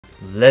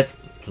Let's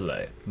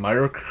play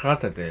Mario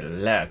Kart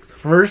Deluxe.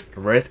 First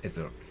race is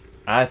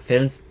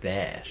Athens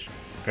Dash.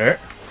 Okay.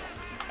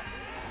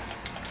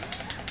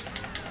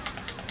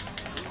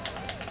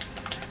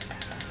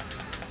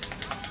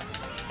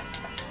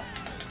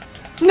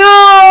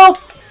 No!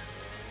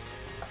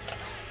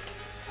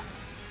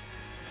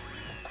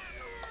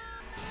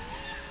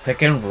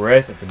 Second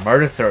race is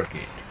Mario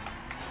Circuit.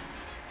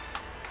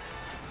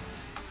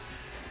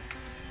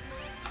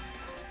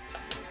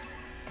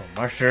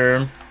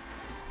 Mushroom.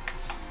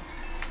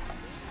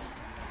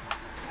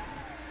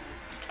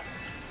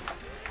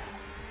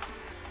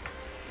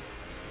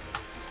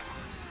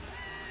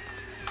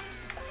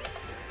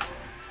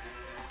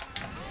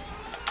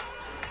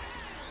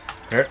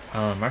 Okay,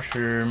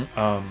 mushroom,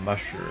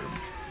 mushroom.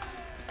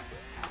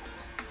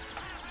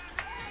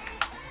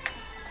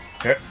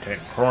 Okay, 10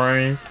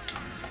 coins.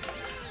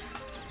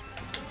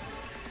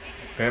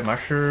 Okay,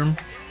 mushroom.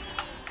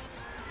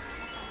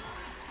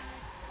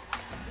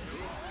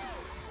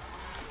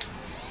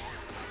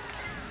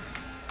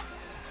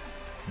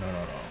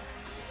 No.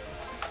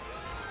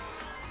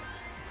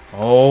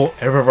 Oh,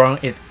 everyone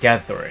is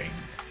gathering.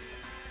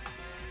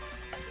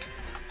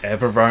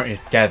 Everyone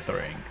is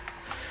gathering.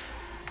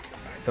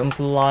 I don't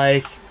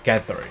like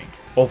gathering.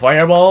 Oh,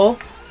 fireball!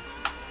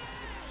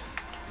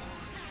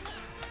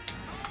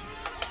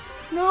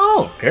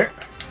 No! Okay.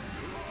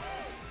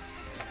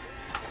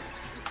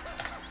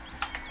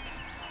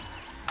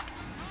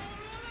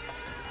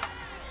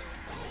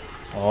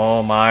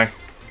 Oh my.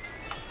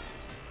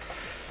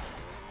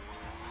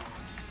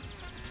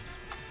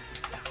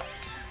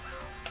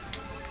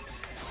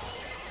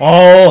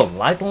 Oh,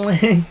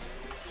 lightning!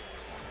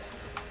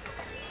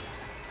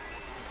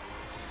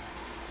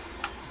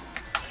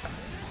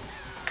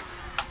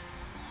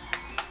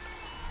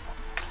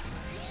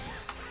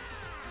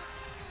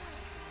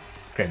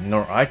 Okay,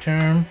 no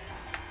item.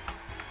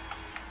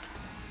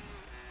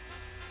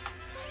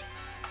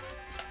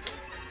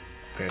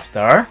 Okay,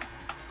 star.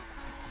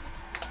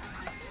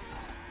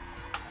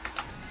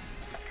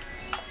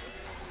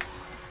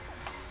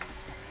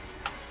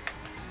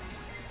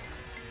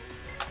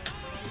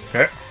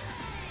 Okay.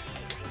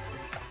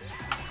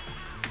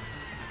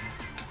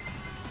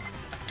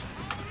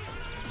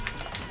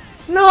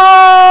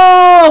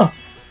 No!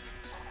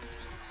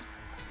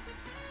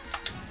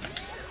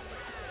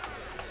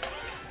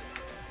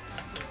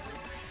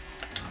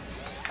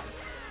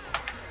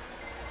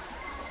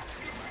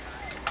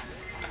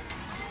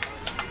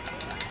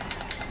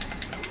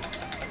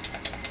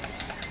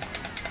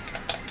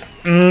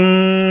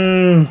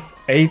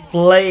 Eighth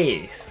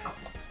place.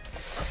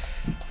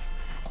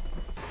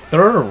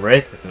 Third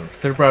race is a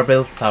Super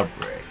Bowl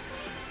Subway.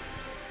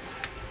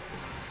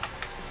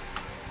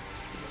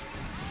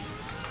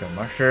 The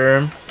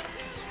mushroom.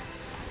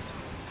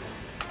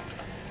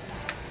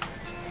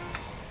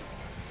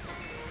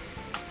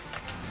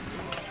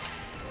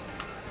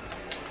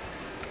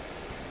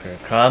 Okay,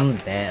 calm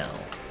down.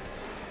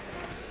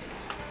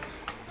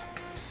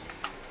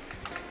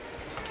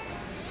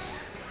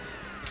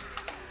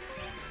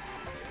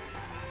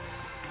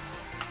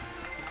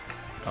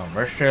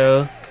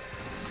 Commercial.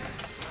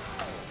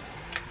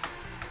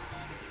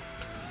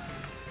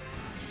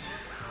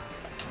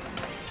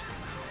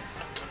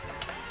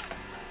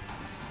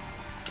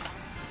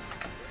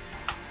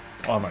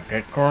 Oh my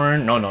god,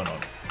 corn. No.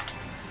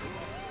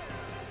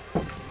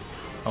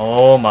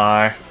 Oh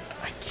my. I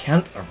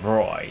can't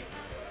avoid.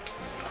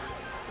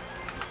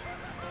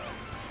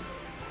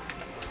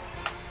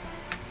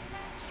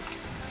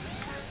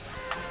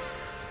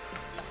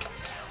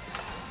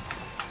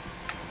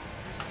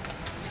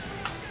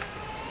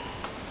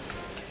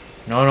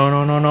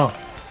 No.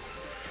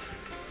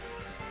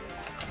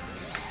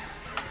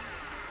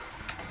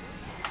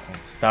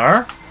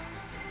 Star.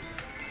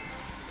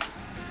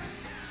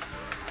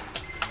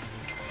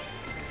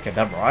 Get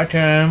that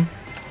item.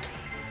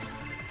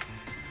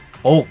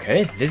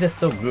 Okay, this is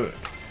so good.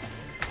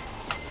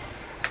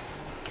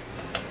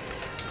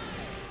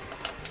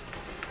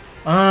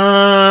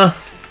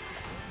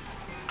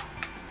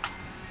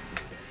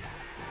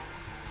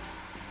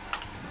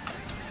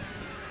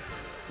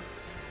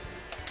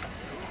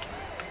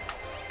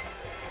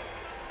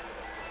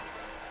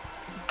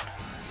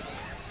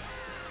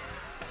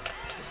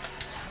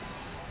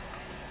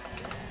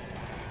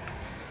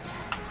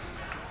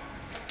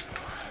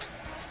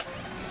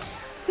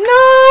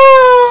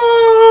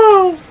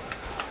 No!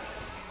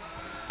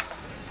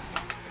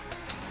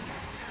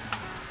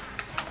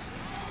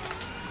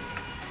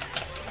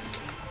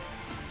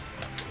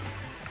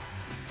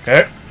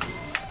 Okay.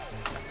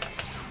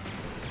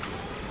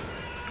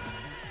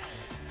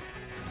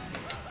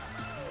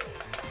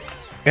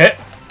 Okay.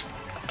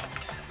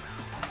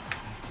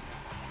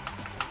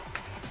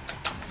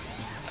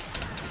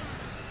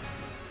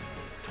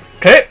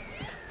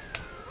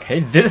 Okay,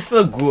 this is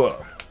so good.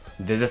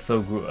 This is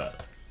so good.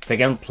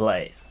 Second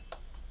place.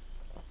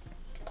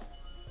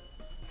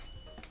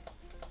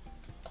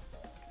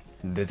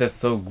 This is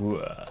so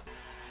good.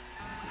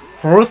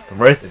 Fourth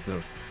race is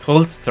a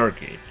cold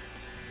circuit.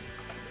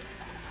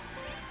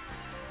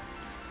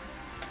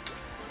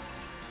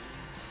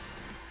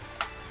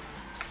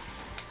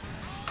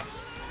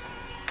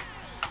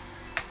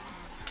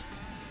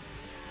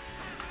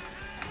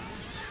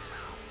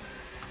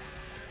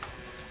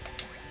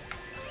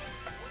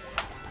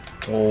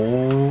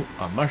 Oh,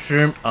 a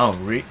mushroom. Oh,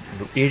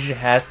 Luigi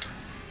has.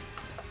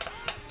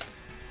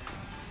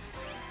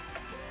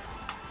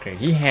 Okay,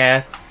 he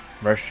has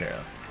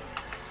mushroom.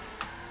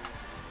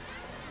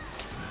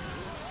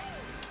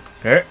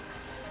 Okay,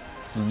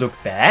 look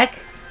back.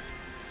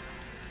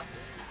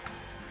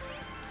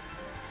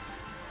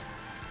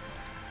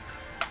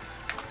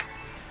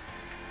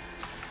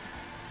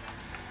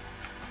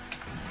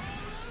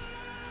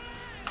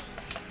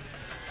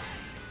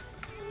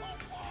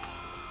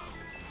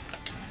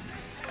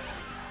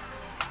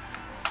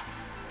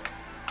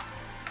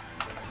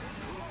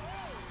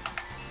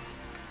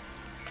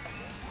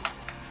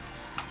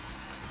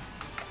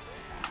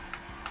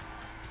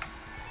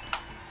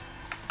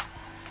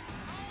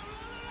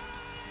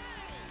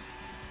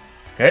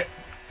 Okay.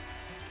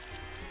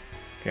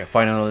 Okay,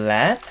 final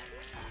lap.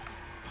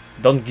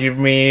 Don't give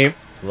me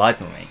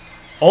lightning.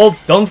 Oh,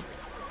 don't.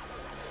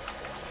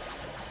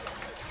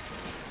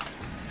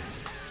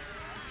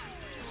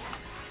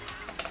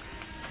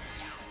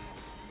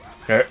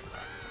 Okay.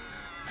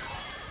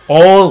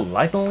 Oh,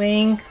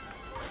 lightning.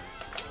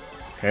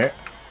 Okay.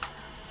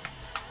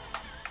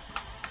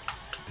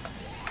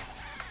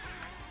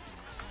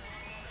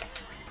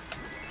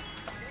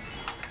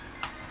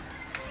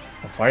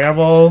 A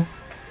fireball.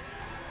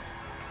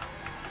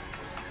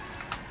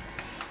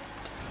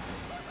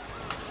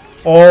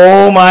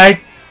 Oh my.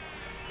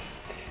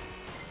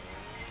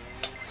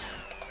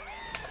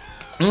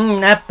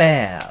 Not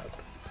bad.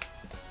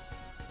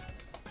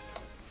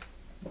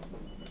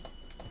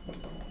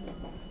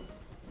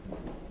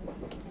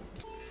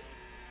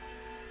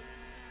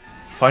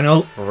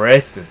 Final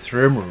race the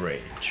Shroom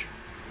Rage.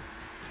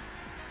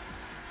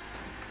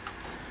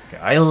 Okay,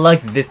 I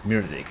like this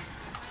music.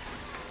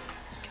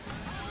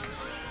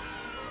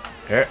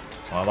 Okay.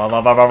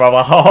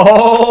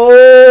 Oh!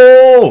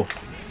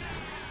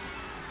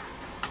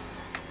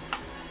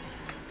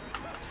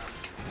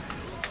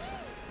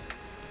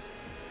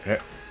 Okay.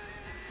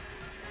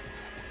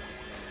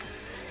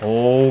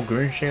 Oh,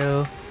 green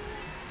shell.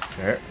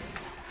 Okay.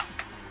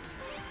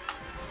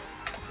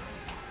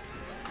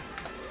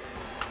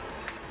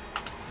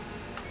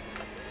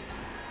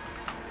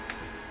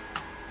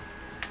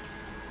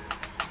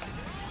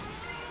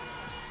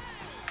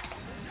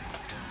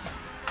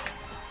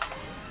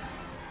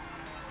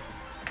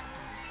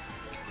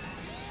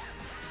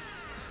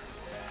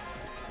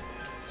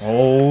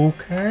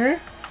 Okay.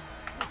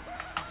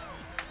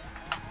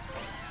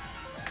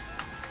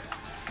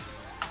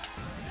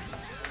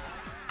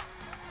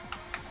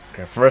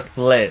 Okay, first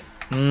place.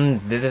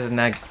 This is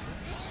not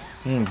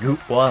good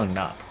or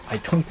not. I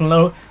don't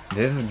know.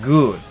 This is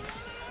good.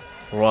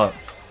 Well,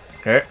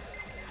 okay.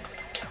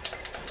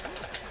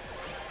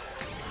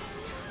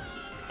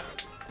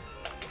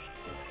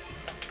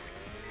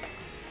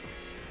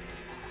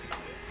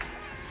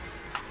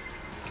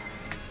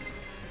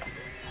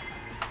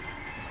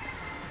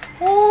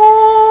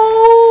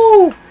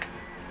 Oh!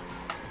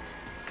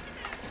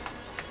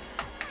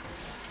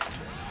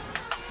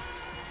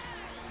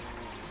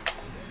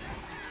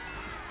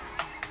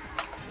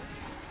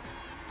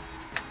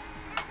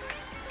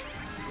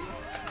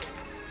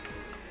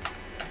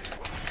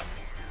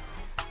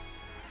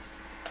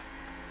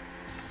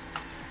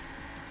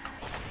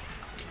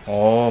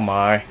 Oh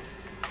my.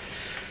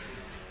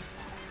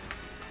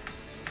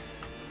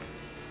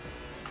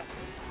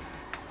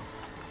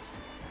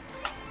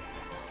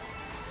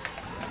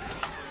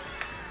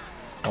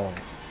 Oh.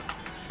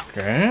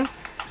 Okay.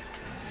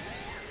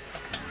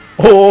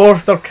 Oh,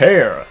 so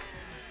chaos.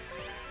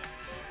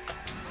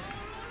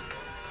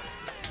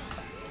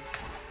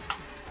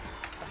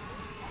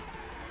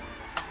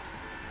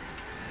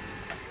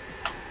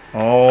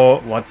 Oh,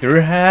 what do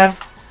you have?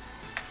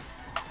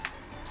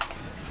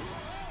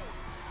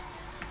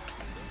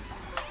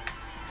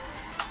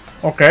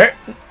 Okay.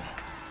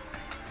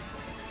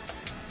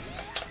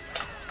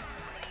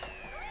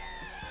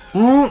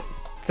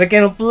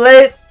 Second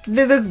place.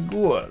 This is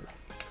good.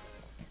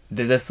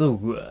 This is so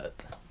good.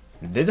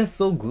 This is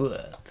so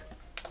good.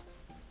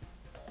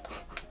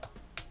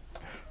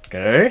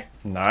 Okay,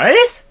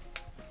 nice.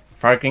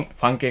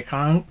 Funky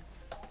Kong.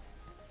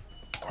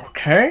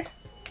 Okay.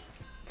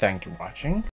 Thank you for watching.